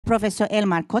Professor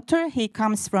Elmar Kotter. He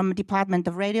comes from Department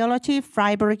of Radiology,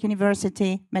 Freiburg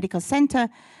University Medical Center,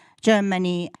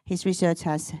 Germany. His research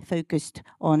has focused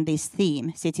on this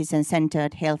theme,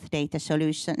 citizen-centered health data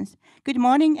solutions. Good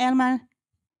morning, Elmar.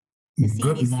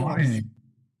 Good morning.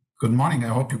 Good morning.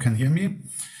 I hope you can hear me.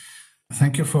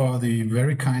 Thank you for the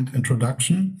very kind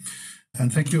introduction,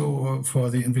 and thank you for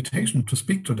the invitation to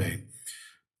speak today.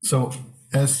 So,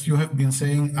 as you have been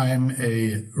saying, I'm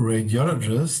a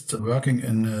radiologist working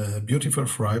in beautiful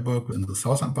Freiburg in the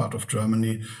southern part of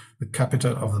Germany, the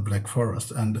capital of the Black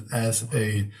Forest. And as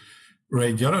a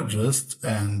radiologist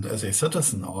and as a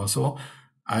citizen also,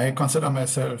 I consider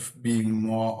myself being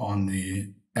more on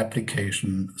the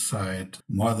application side,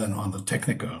 more than on the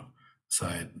technical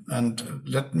side. And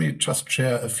let me just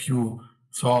share a few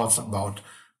thoughts about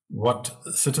what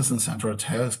citizen-centered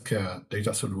healthcare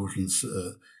data solutions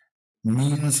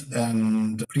means,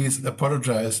 and please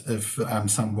apologize if I'm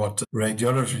somewhat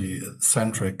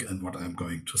radiology-centric in what I'm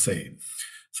going to say.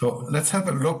 So let's have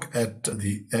a look at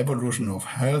the evolution of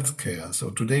healthcare. So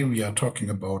today we are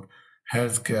talking about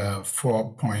healthcare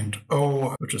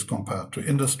 4.0, which is compared to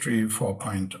industry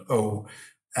 4.0,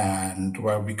 and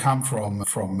where we come from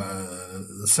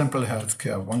the simple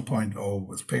healthcare 1.0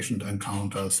 with patient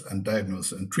encounters and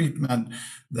diagnosis and treatment,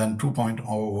 then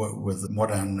 2.0 with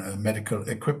modern medical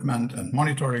equipment and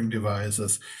monitoring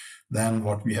devices. Then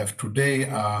what we have today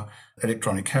are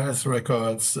electronic health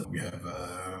records. We have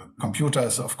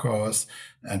computers, of course,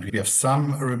 and we have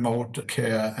some remote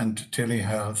care and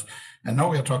telehealth. And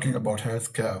now we are talking about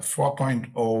healthcare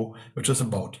 4.0, which is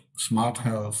about smart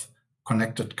health,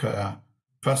 connected care,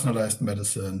 personalized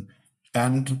medicine,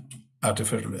 and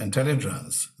artificial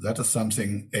intelligence. That is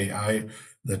something, AI,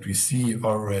 that we see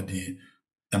already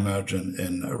emerging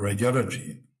in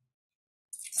radiology.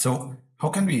 So how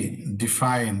can we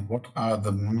define what are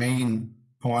the main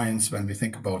points when we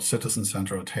think about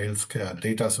citizen-centered healthcare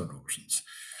data solutions?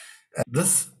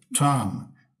 This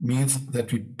term means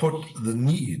that we put the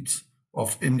needs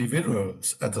of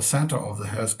individuals at the center of the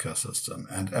healthcare system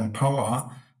and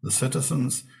empower the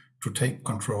citizens to take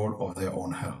control of their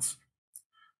own health.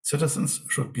 Citizens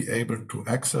should be able to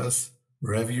access,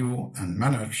 review, and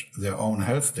manage their own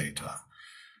health data,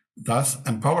 thus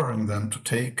empowering them to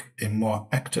take a more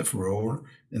active role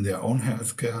in their own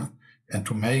healthcare and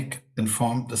to make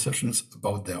informed decisions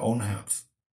about their own health.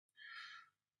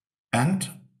 And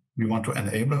we want to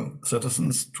enable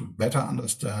citizens to better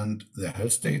understand their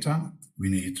health data. We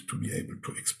need to be able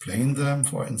to explain them,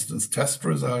 for instance, test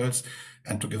results,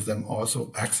 and to give them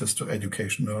also access to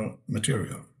educational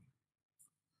material.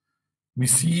 We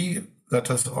see, that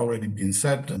has already been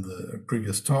said in the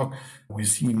previous talk, we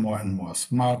see more and more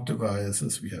smart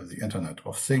devices. We have the Internet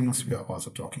of Things. We are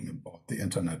also talking about the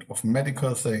Internet of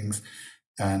Medical Things.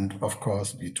 And of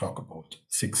course, we talk about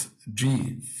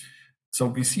 6G. So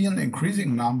we see an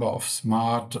increasing number of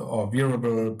smart or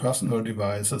wearable personal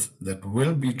devices that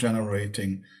will be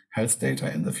generating health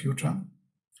data in the future.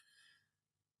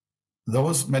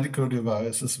 Those medical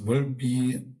devices will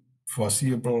be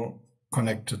foreseeable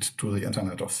connected to the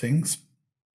Internet of Things.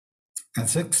 And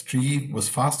 6G with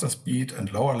faster speed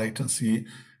and lower latency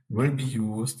will be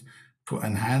used to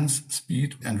enhance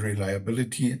speed and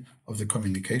reliability of the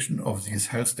communication of these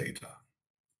health data.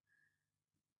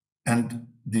 And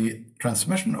the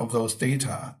transmission of those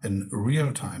data in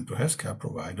real time to healthcare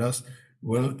providers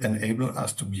will enable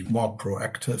us to be more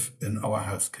proactive in our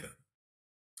healthcare.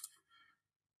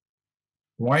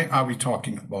 Why are we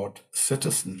talking about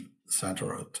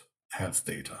citizen-centered health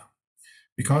data?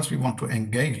 Because we want to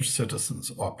engage citizens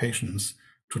or patients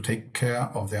to take care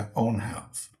of their own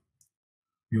health.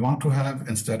 We want to have,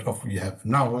 instead of we have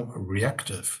now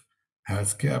reactive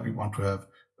healthcare, we want to have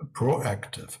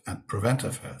proactive and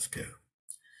preventive healthcare.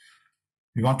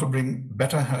 We want to bring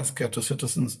better healthcare to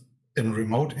citizens in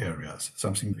remote areas,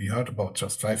 something we heard about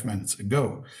just 5 minutes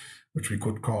ago, which we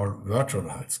could call virtual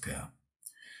healthcare.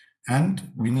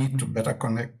 And we need to better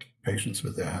connect patients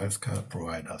with their healthcare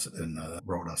providers in a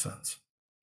broader sense.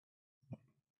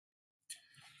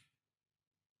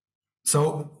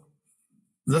 So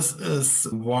this is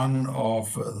one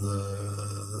of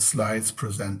the slides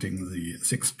presenting the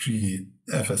 6G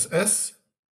FSS.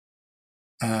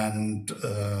 And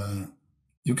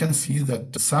you can see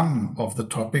that some of the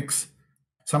topics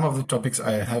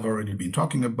I have already been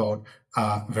talking about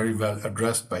are very well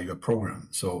addressed by your program.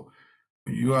 So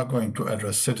you are going to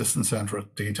address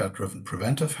citizen-centered data-driven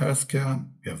preventive healthcare.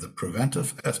 We have the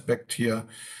preventive aspect here.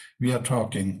 We are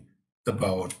talking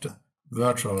about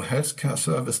virtual healthcare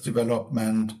service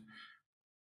development,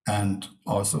 and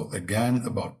also again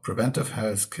about preventive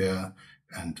healthcare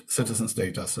and citizens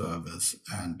data service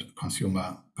and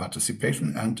consumer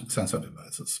participation and sensor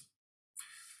devices.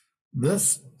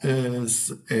 This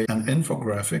is an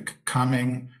infographic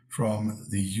coming from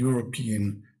the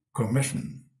European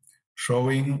Commission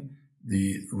showing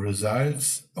the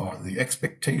results or the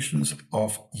expectations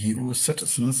of EU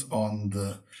citizens on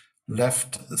the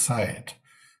left side.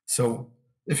 So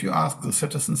if you ask the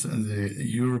citizens in the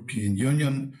European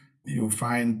Union, you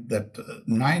find that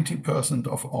 90%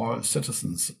 of all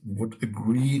citizens would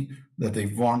agree that they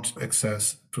want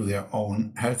access to their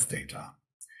own health data.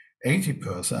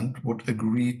 80% would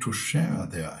agree to share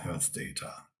their health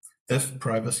data, if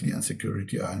privacy and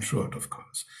security are ensured, of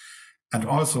course. And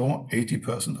also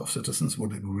 80% of citizens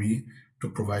would agree to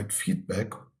provide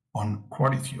feedback on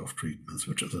quality of treatments,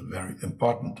 which is a very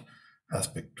important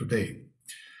aspect today.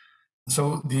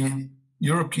 So the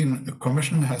European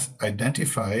Commission has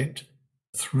identified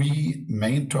 3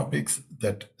 main topics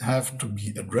that have to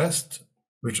be addressed,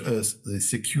 which is the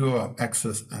secure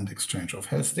access and exchange of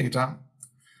health data,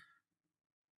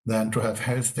 then to have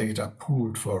health data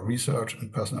pooled for research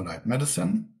and personalized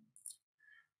medicine,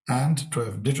 and to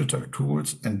have digital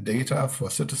tools and data for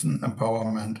citizen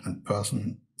empowerment and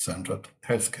person-centered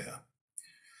healthcare.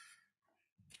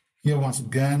 Here, once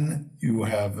again, you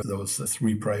have those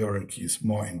 3 priorities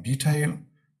more in detail.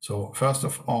 So first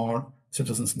of all,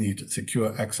 citizens need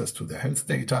secure access to their health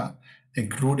data,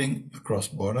 including across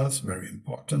borders, very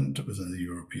important within the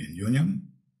European Union.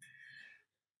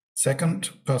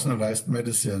 Second, personalized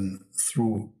medicine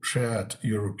through shared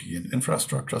European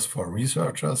infrastructures for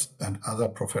researchers and other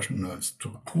professionals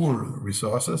to pool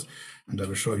resources. And I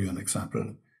will show you an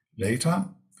example later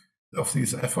of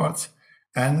these efforts.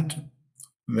 And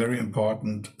very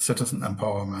important, citizen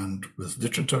empowerment with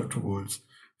digital tools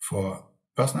for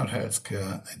personal health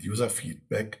care and user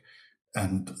feedback.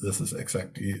 And this is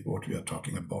exactly what we are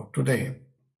talking about today.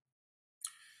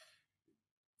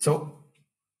 So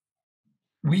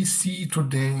we see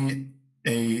today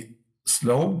a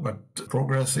slow but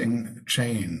progressing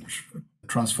change,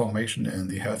 transformation in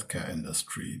the healthcare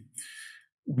industry.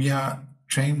 We are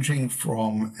changing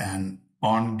from an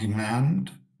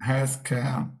on-demand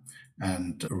healthcare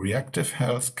and reactive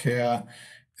healthcare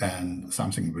and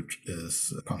something which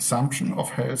is consumption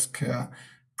of healthcare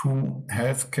to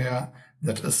healthcare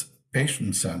that is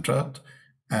patient-centered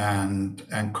and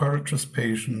encourages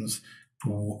patients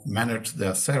to manage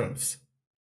themselves,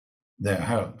 their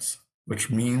health, which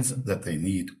means that they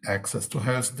need access to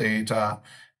health data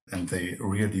and they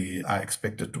really are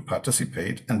expected to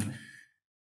participate. And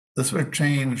this will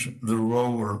change the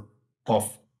role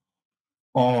of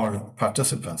all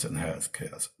participants in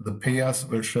healthcare. The payers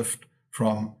will shift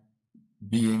from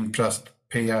being just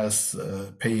payers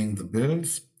paying the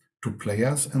bills to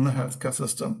players in the healthcare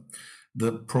system.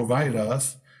 The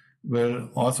providers will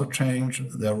also change.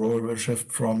 Their role will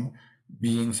shift from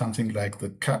being something like the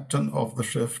captain of the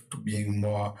ship to being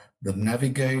more the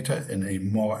navigator in a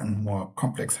more and more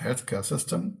complex healthcare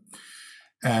system.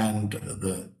 And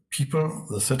the people,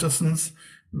 the citizens,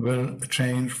 will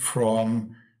change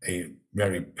from a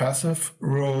very passive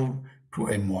role to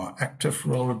a more active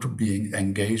role, to being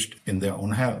engaged in their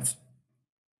own health.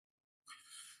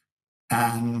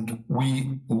 And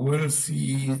we already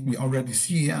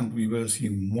see, and we will see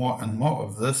more and more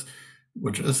of this,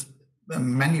 which is the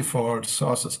manifold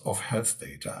sources of health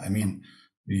data. I mean,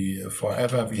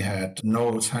 forever we had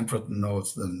notes, handwritten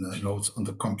notes, then notes on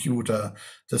the computer,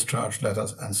 discharge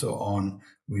letters, and so on.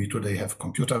 We today have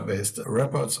computer-based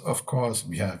records, of course.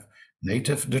 We have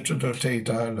native digital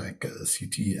data like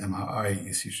CT, MRI,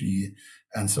 ECG,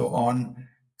 and so on.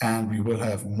 And we will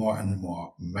have more and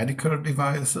more medical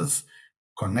devices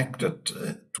connected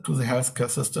to the healthcare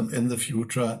system in the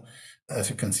future. As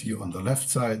you can see on the left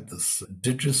side, this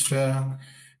digisphere.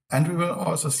 And we will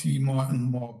also see more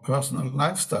and more personal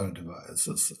lifestyle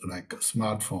devices like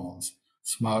smartphones,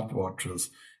 smartwatches,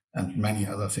 and many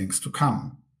other things to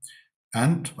come.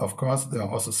 And of course, there are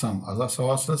also some other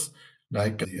sources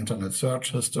like the internet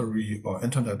search history or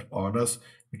internet orders,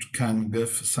 which can give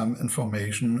some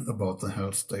information about the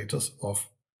health status of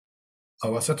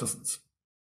our citizens.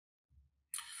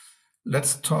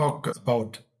 Let's talk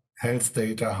about health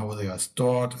data, how they are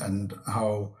stored, and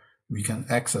how we can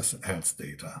access health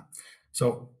data.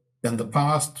 So in the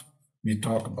past, we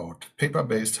talk about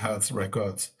paper-based health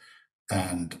records,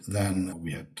 and then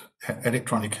we had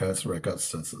electronic health records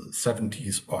since the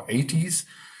 70s or 80s.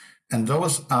 And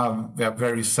those were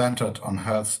very centered on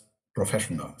health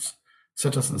professionals.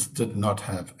 Citizens did not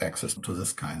have access to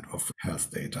this kind of health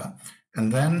data.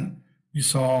 And then we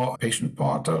saw patient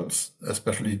portals,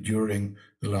 especially during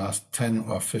the last 10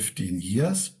 or 15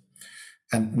 years.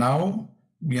 And now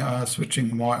we are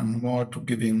switching more and more to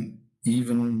giving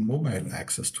even mobile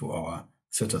access to our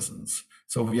citizens.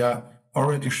 So we are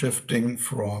already shifting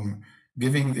from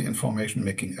giving the information,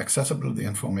 making accessible the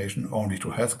information only to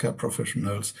healthcare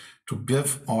professionals, to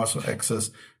give also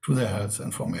access to the health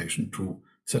information to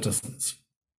citizens.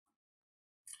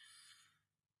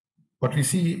 What we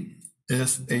see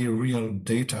is a real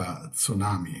data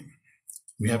tsunami.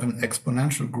 We have an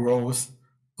exponential growth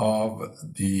of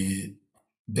the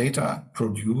data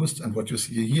produced, and what you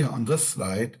see here on this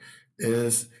slide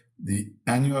is the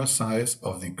annual size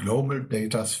of the global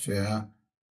data sphere,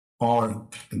 all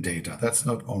data. That's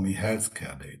not only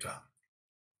healthcare data.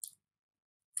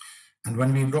 And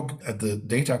when we look at the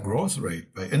data growth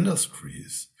rate by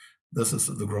industries, this is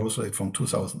the growth rate from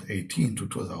 2018 to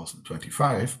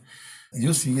 2025,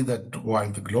 you see that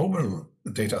while the global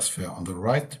data sphere on the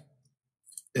right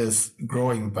is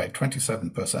growing by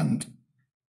 27%,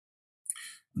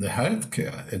 the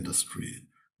healthcare industry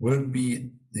will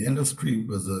be the industry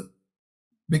with the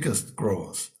biggest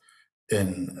growth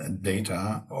in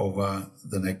data over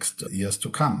the next years to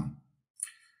come.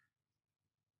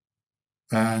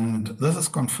 And this is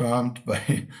confirmed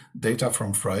by data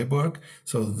from Freiburg.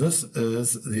 So this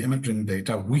is the imaging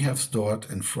data we have stored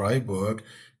in Freiburg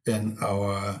in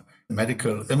our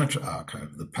medical image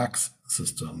archive, the PACS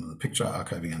system, the picture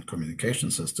archiving and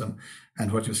communication system.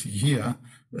 And what you see here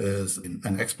is an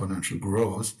exponential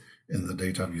growth in the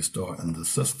data we store in the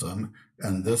system.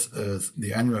 And this is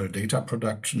the annual data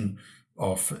production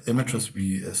of images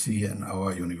we see in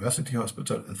our university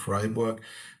hospital in Freiburg.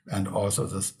 And also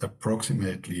this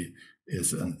approximately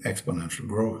is an exponential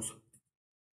growth.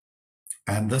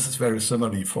 And this is very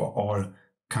similarly for all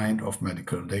kind of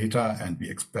medical data, and we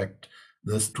expect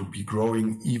this to be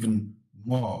growing even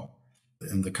more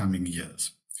in the coming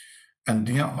years. And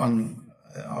here on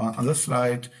this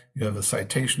slide, you have a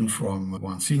citation from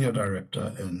one senior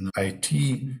director in IT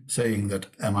saying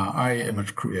that MRI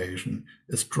image creation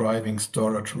is driving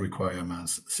storage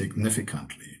requirements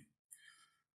significantly.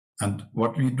 And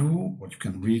what we do, what you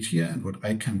can read here and what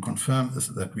I can confirm is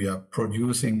that we are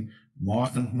producing more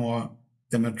and more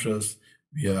images.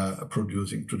 We are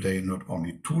producing today not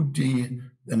only 2D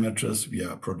images, we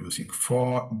are producing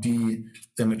 4D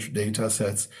image data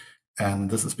sets. And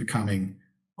this is becoming,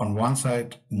 on one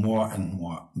side, more and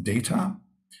more data.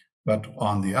 But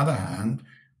on the other hand,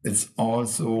 it's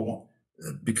also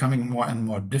becoming more and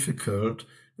more difficult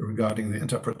regarding the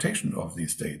interpretation of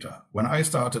these data. When I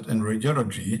started in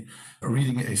radiology,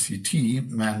 reading a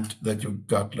CT meant that you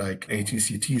got like 80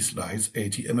 CT slides,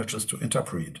 80 images to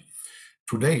interpret.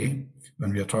 Today,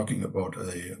 when we are talking about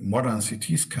a modern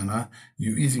CT scanner,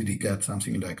 you easily get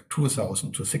something like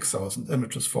 2,000 to 6,000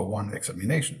 images for one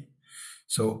examination.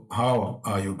 So how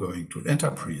are you going to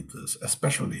interpret this,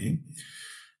 especially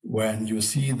when you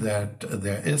see that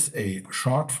there is a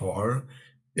shortfall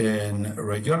in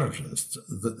radiologists?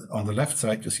 On the left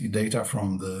side, you see data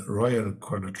from the Royal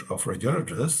College of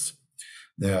Radiologists,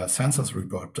 their census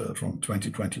report from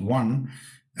 2021,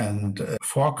 and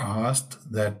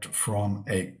forecast that from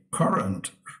a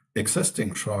current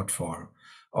existing shortfall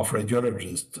of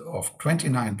radiologists of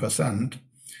 29%,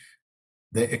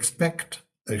 they expect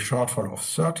a shortfall of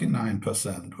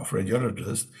 39% of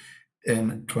radiologists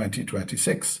in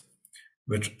 2026,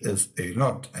 which is a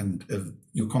lot. And if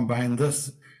you combine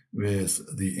this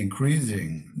with the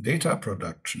increasing data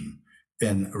production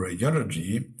in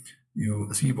radiology, you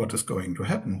see what is going to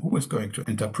happen, who is going to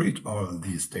interpret all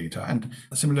these data. And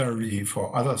similarly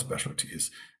for other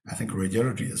specialties, I think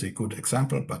radiology is a good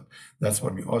example, but that's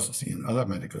what we also see in other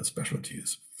medical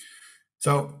specialties.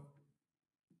 So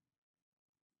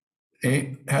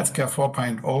a healthcare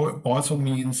 4.0 also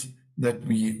means that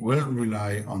we will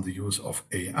rely on the use of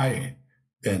AI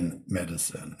in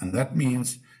medicine. And that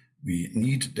means we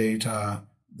need data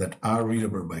that are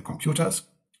readable by computers,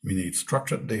 we need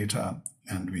structured data,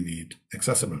 and we need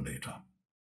accessible data.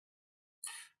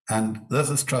 And this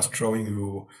is just showing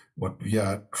you what we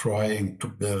are trying to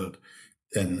build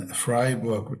in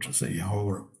Freiburg, which is a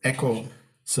whole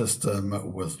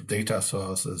ecosystem with data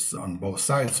sources on both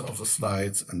sides of the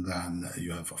slides. And then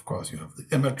you have, of course, you have the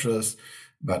images,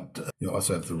 but you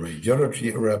also have the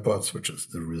radiology reports, which is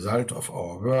the result of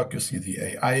our work. You see the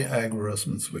AI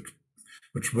algorithms,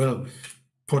 which will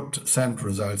send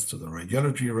results to the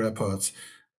radiology reports.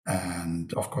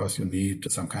 And of course, you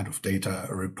need some kind of data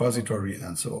repository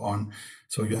and so on.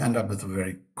 So you end up with a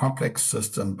very complex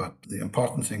system. But the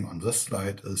important thing on this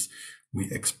slide is we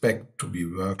expect to be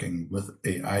working with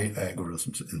AI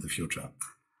algorithms in the future.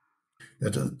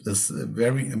 That is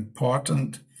very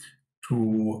important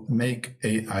to make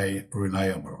AI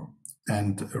reliable.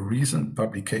 And recent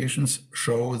publications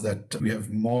show that we have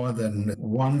more than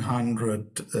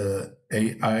 100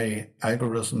 AI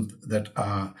algorithms that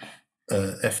are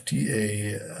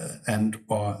FDA and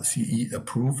or CE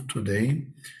approved today,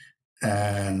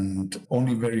 and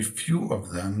only very few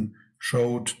of them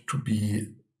showed to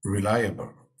be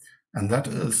reliable. And that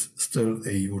is still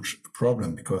a huge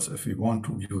problem, because if we want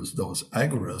to use those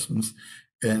algorithms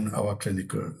in our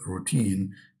clinical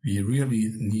routine, we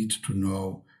really need to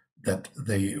know that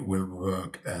they will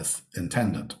work as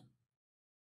intended.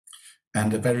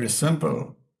 And a very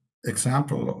simple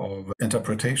example of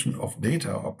interpretation of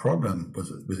data or problem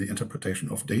with the interpretation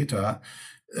of data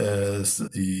is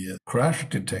the crash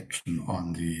detection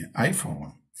on the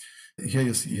iPhone. Here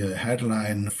you see a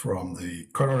headline from the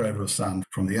Colorado Sun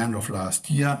from the end of last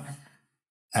year,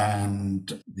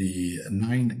 and the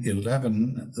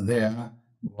 9/11 there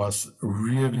was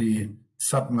really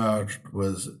submerged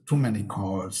with too many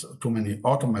calls, too many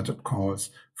automated calls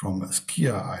from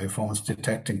skier iPhones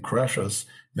detecting crashes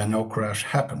when no crash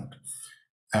happened.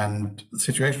 And the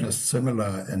situation is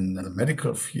similar in the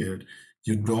medical field.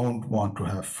 You don't want to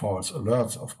have false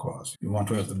alerts, of course. You want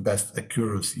to have the best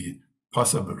accuracy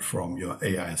possible from your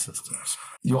AI systems.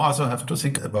 You also have to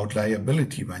think about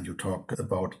liability when you talk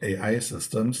about AI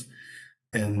systems.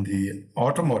 In the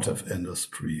automotive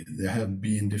industry, there have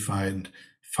been defined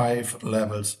 5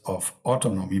 levels of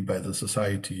autonomy by the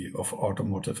Society of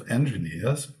Automotive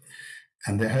Engineers,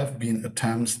 and there have been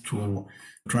attempts to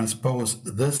transpose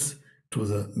this to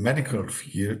the medical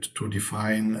field to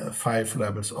define 5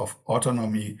 levels of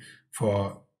autonomy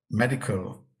for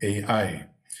medical AI.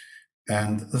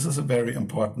 And this is a very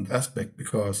important aspect,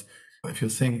 because if you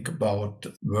think about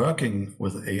working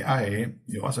with AI,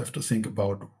 you also have to think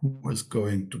about who is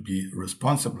going to be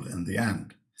responsible in the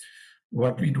end.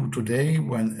 What we do today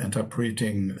when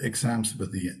interpreting exams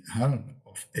with the help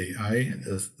of AI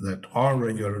is that all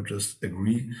radiologists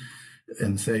agree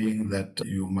in saying that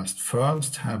you must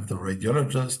first have the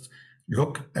radiologist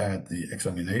look at the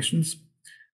examinations,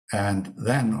 and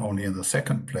then only in the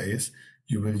second place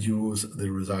you will use the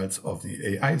results of the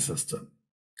AI system,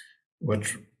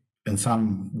 which in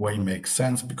some way makes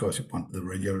sense because you want the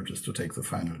radiologist to take the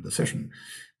final decision.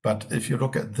 But if you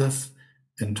look at this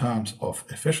in terms of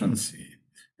efficiency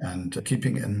and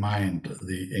keeping in mind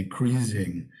the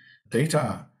increasing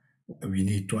data we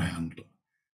need to handle,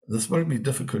 this will be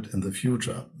difficult in the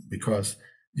future, because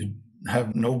you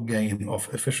have no gain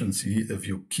of efficiency if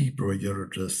you keep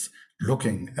radiologists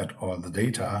looking at all the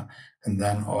data and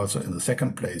then also in the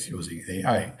second place using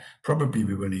AI. Probably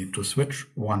we will need to switch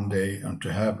one day and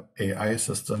to have AI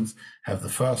systems have the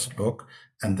first look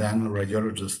and then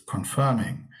radiologists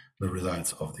confirming the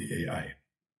results of the AI.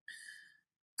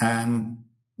 And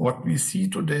what we see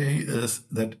today is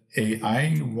that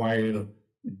AI, while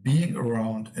being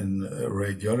around in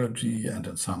radiology and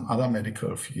in some other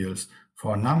medical fields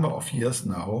for a number of years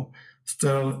now,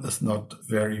 still is not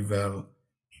very well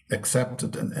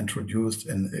accepted and introduced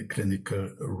in a clinical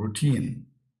routine,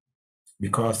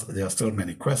 because there are still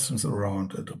many questions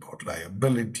around it about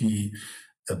liability,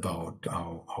 about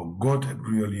how good it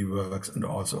really works, and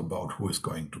also about who is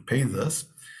going to pay this.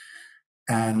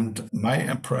 And my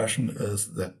impression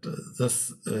is that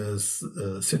this is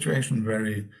a situation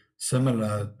very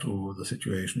similar to the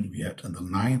situation we had in the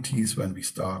 90s when we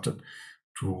started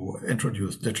to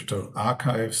introduce digital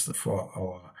archives for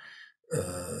our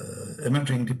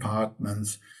imaging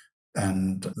departments.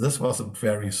 And this was a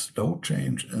very slow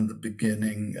change in the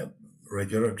beginning.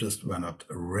 Radiologists were not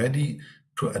ready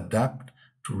to adapt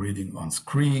to reading on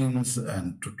screens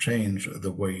and to change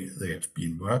the way they have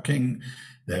been working.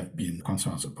 There have been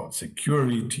concerns about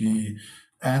security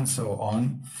and so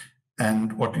on.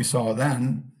 And what we saw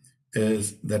then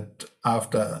is that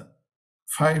after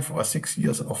 5 or 6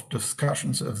 years of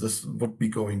discussions if this would be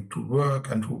going to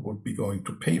work and who would be going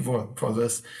to pay for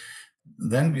this,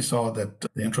 then we saw that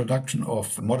the introduction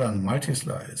of modern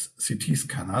multi-slice CT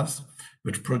scanners,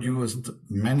 which produced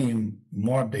many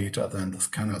more data than the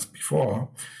scanners before,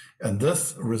 and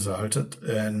this resulted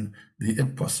in the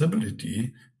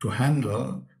impossibility to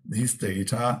handle these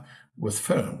data with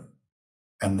film.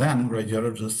 And then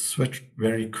radiologists switched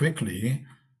very quickly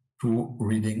to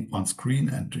reading on screen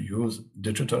and to use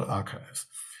digital archives.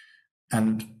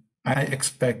 And I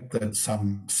expect that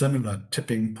some similar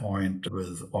tipping point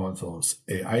with all those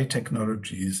AI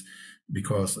technologies,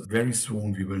 because very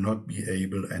soon we will not be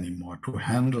able anymore to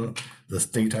handle this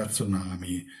data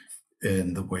tsunami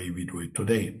in the way we do it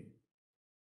today.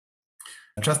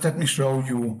 Just let me show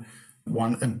you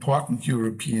one important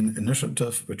European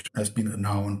initiative, which has been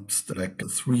announced like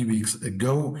 3 weeks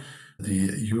ago,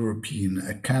 the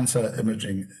European Cancer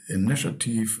Imaging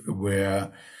Initiative,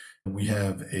 where we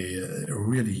have a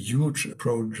really huge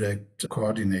project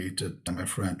coordinated by my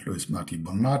friend Luis Marti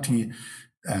Bonmati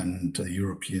and the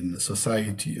European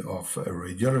Society of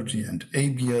Radiology and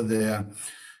ABIA there,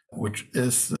 which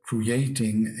is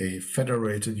creating a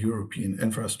federated European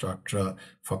infrastructure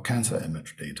for cancer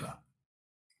image data.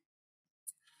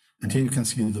 And here you can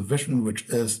see the vision, which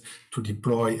is to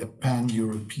deploy a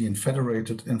pan-European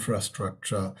federated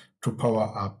infrastructure to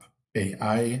power up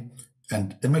AI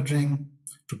and imaging,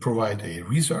 to provide a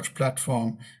research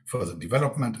platform for the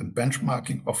development and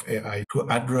benchmarking of AI, to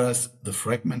address the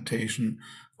fragmentation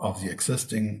of the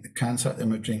existing cancer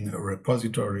imaging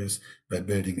repositories by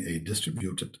building a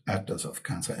distributed atlas of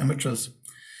cancer images,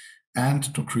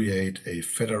 and to create a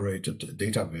federated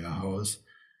data warehouse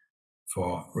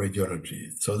for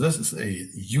radiology. So this is a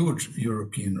huge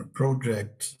European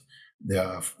project. There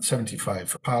are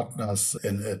 75 partners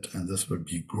in it, and this will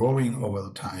be growing over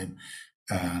the time,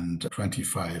 and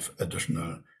 25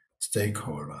 additional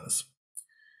stakeholders.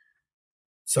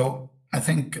 So I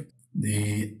think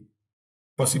the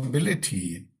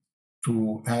possibility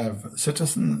to have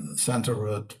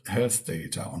citizen-centered health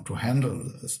data and to handle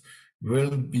this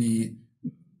will be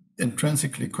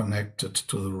intrinsically connected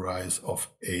to the rise of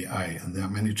AI. And there are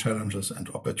many challenges and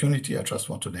opportunity. I just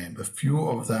want to name a few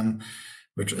of them,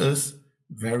 which is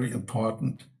very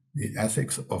important, the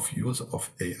ethics of use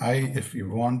of AI. If we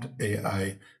want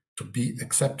AI to be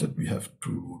accepted, we have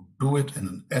to do it in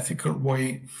an ethical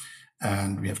way,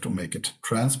 and we have to make it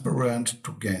transparent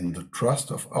to gain the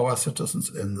trust of our citizens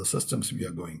in the systems we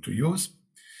are going to use.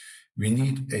 We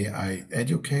need AI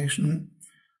education.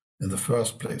 In the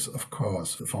first place, of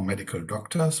course, for medical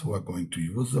doctors who are going to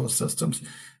use those systems,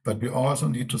 but we also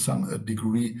need to some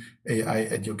degree AI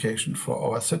education for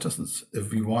our citizens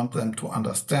if we want them to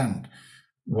understand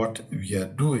what we are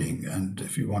doing and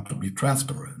if we want to be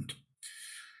transparent.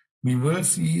 We will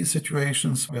see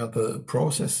situations where the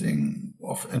processing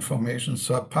of information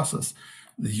surpasses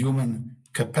the human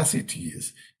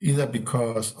capacities, either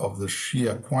because of the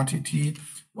sheer quantity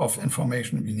of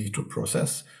information we need to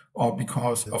process, or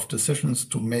because of decisions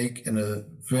to make in a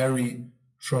very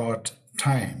short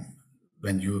time.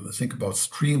 When you think about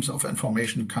streams of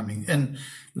information coming in,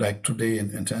 like today in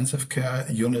intensive care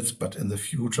units, but in the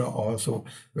future also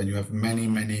when you have many,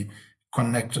 many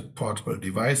connected portable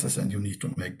devices and you need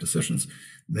to make decisions,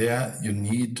 there you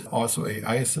need also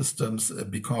AI systems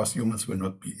because humans will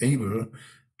not be able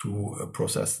to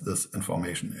process this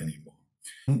information anymore.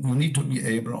 You need to be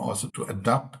able also to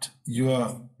adapt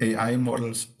your AI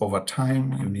models over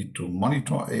time. You need to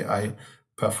monitor AI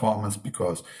performance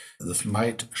because this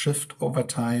might shift over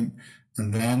time.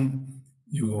 And then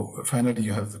finally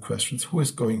you have the questions, who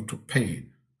is going to pay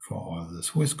for all this?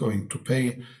 Who is going to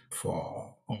pay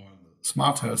for all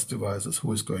smart health devices?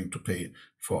 Who is going to pay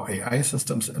for AI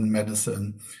systems in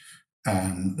medicine?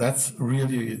 And that's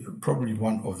really probably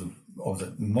one of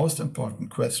the most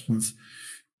important questions.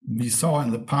 We saw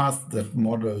in the past that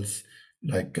models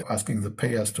like asking the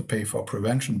payers to pay for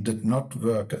prevention did not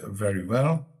work very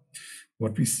well.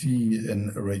 What we see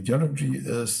in radiology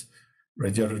is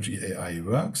radiology AI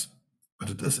works,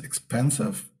 but it is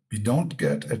expensive. We don't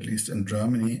get, at least in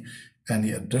Germany,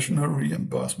 any additional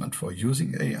reimbursement for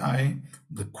using AI.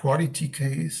 The quality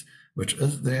case, which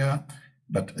is there,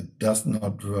 but it does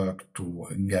not work to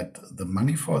get the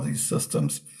money for these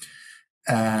systems.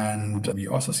 And we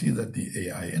also see that the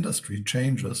AI industry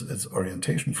changes its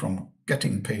orientation from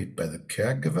getting paid by the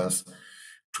caregivers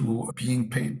to being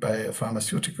paid by a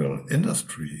pharmaceutical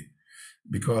industry,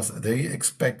 because they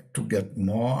expect to get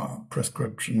more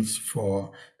prescriptions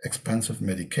for expensive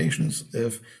medications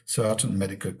if certain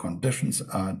medical conditions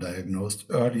are diagnosed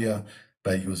earlier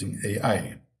by using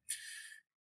AI.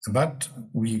 But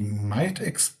we might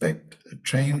expect a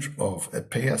change of a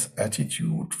payer's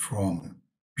attitude from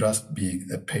just being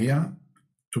a payer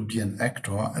to be an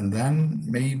actor, and then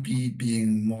maybe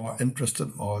being more interested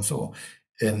also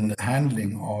in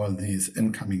handling all these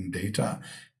incoming data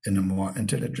in a more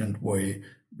intelligent way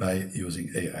by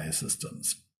using AI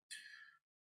systems.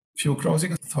 Few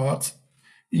closing thoughts.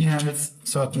 eHealth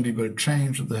certainly will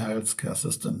change the healthcare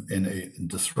system in a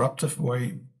disruptive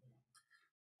way.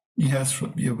 eHealth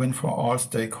should be a win for all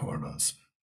stakeholders.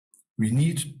 We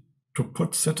need to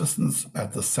put citizens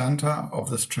at the center of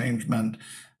this changement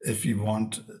if we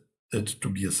want it to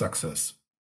be a success.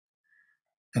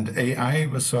 And AI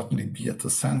will certainly be at the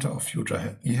center of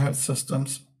future eHealth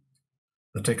systems.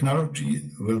 The technology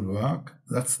will work,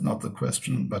 that's not the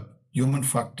question, but human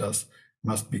factors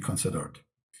must be considered.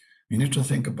 We need to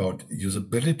think about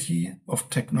usability of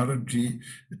technology.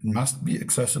 It must be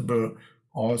accessible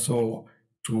also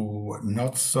to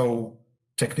not so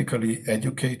technically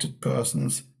educated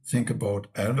persons. Think about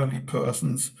elderly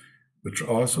persons, which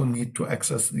also need to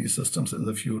access these systems in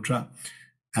the future.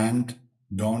 And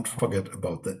don't forget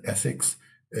about the ethics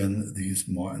in these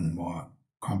more and more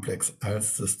complex health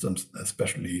systems,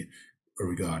 especially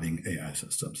regarding AI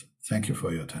systems. Thank you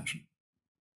for your attention.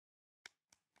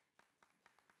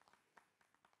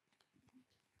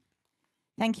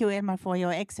 Thank you, Elmar, for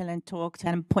your excellent talk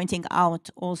and pointing out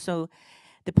also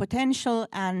the potential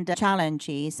and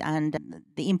challenges and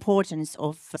the importance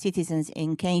of citizens'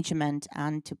 engagement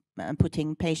and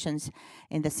putting patients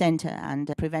in the center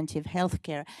and preventive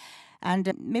healthcare.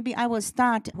 And maybe I will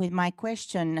start with my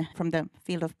question from the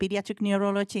field of pediatric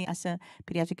neurology as a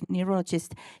pediatric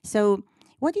neurologist. So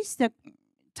what is the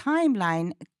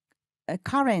timeline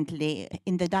currently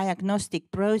in the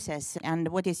diagnostic process, and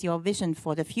what is your vision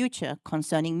for the future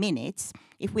concerning minutes?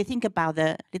 If we think about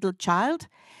the little child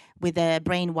with the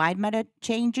brain white matter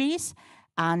changes,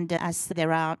 and as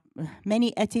there are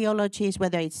many etiologies,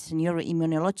 whether it's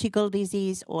neuroimmunological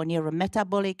disease or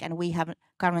neurometabolic, and we have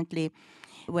currently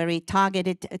very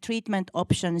targeted treatment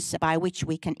options by which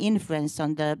we can influence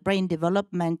on the brain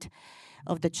development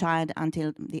of the child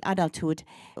until the adulthood.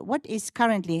 What is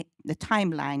currently the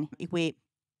timeline if we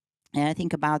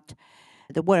think about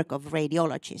the work of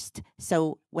radiologist?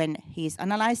 So when he's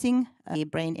analyzing the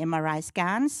brain MRI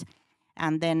scans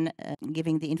and then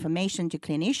giving the information to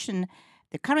clinician,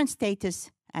 the current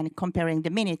status and comparing the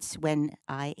minutes when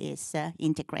eye is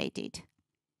integrated.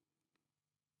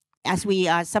 As we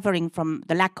are suffering from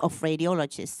the lack of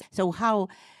radiologists, so how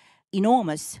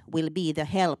enormous will be the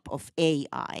help of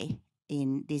AI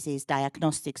in disease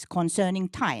diagnostics concerning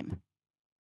time,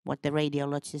 what the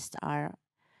radiologists are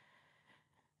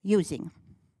using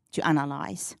to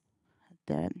analyze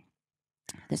the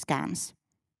scans?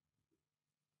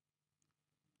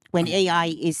 When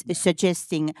AI is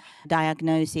suggesting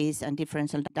diagnosis and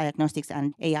differential diagnostics,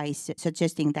 and AI is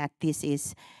suggesting that this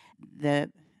is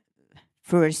the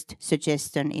first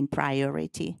suggestion in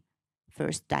priority,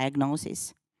 first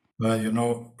diagnosis.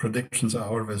 Well, predictions are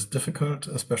always difficult,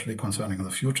 especially concerning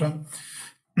the future.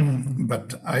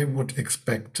 But I would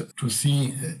expect to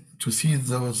see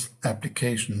those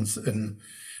applications in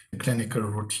clinical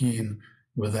routine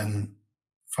within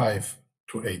 5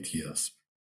 to 8 years.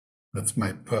 That's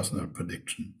my personal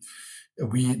prediction.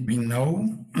 We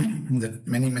know that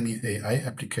many AI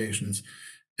applications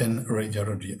in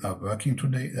radiology are working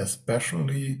today,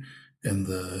 especially in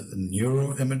the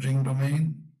neuroimaging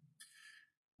domain.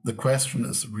 The question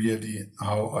is really,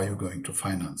 how are you going to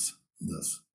finance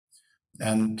this?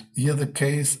 And here the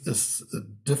case is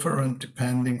different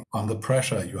depending on the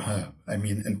pressure you have. I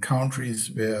mean, in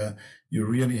countries where you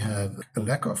really have a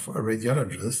lack of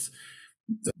radiologists,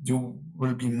 you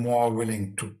will be more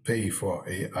willing to pay for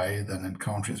AI than in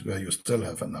countries where you still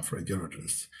have enough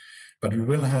radiologists. But we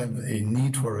will have a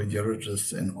need for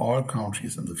radiologists in all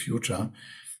countries in the future.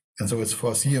 And so it's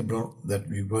foreseeable that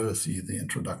we will see the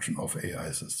introduction of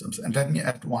AI systems. And let me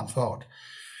add one thought.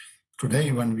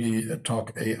 Today, when we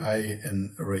talk AI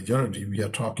in radiology, we are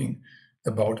talking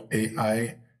about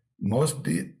AI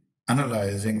mostly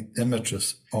analyzing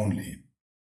images only.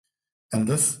 And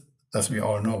this, as we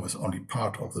all know, is only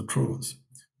part of the truth,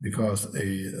 because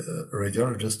a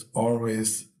radiologist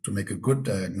always, to make a good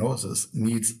diagnosis,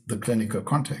 needs the clinical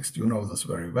context. You know this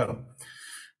very well.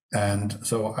 And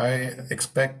so I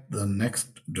expect the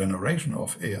next generation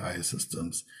of AI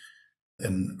systems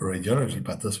in radiology,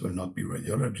 but this will not be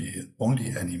radiology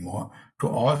only anymore, to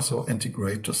also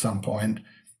integrate to some point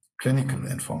clinical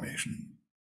information.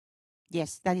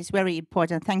 Yes, that is very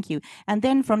important. Thank you. And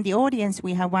then from the audience,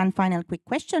 we have one final quick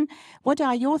question. What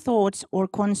are your thoughts or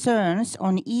concerns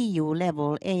on EU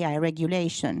level AI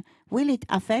regulation? Will it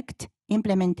affect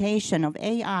implementation of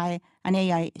AI and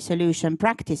AI solution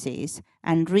practices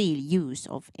and real use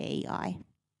of AI?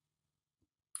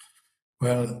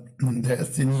 Well,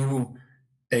 there's the new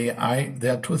AI.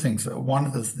 There are two things. One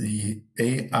is the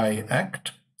AI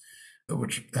Act,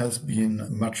 which has been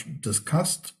much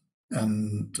discussed.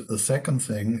 And the second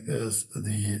thing is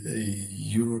the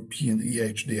European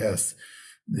EHDS,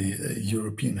 the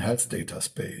European Health Data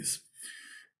Space.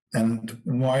 And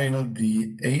while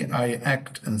the AI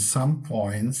Act in some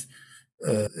points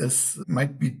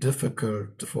might be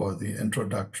difficult for the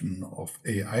introduction of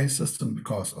AI systems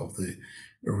because of the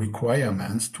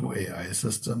requirements to AI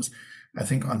systems, I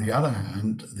think on the other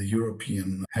hand, the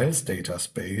European Health Data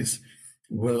Space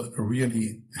will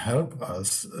really help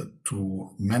us to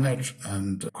manage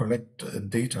and collect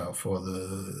data for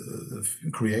the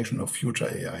creation of future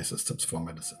AI systems for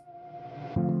medicine.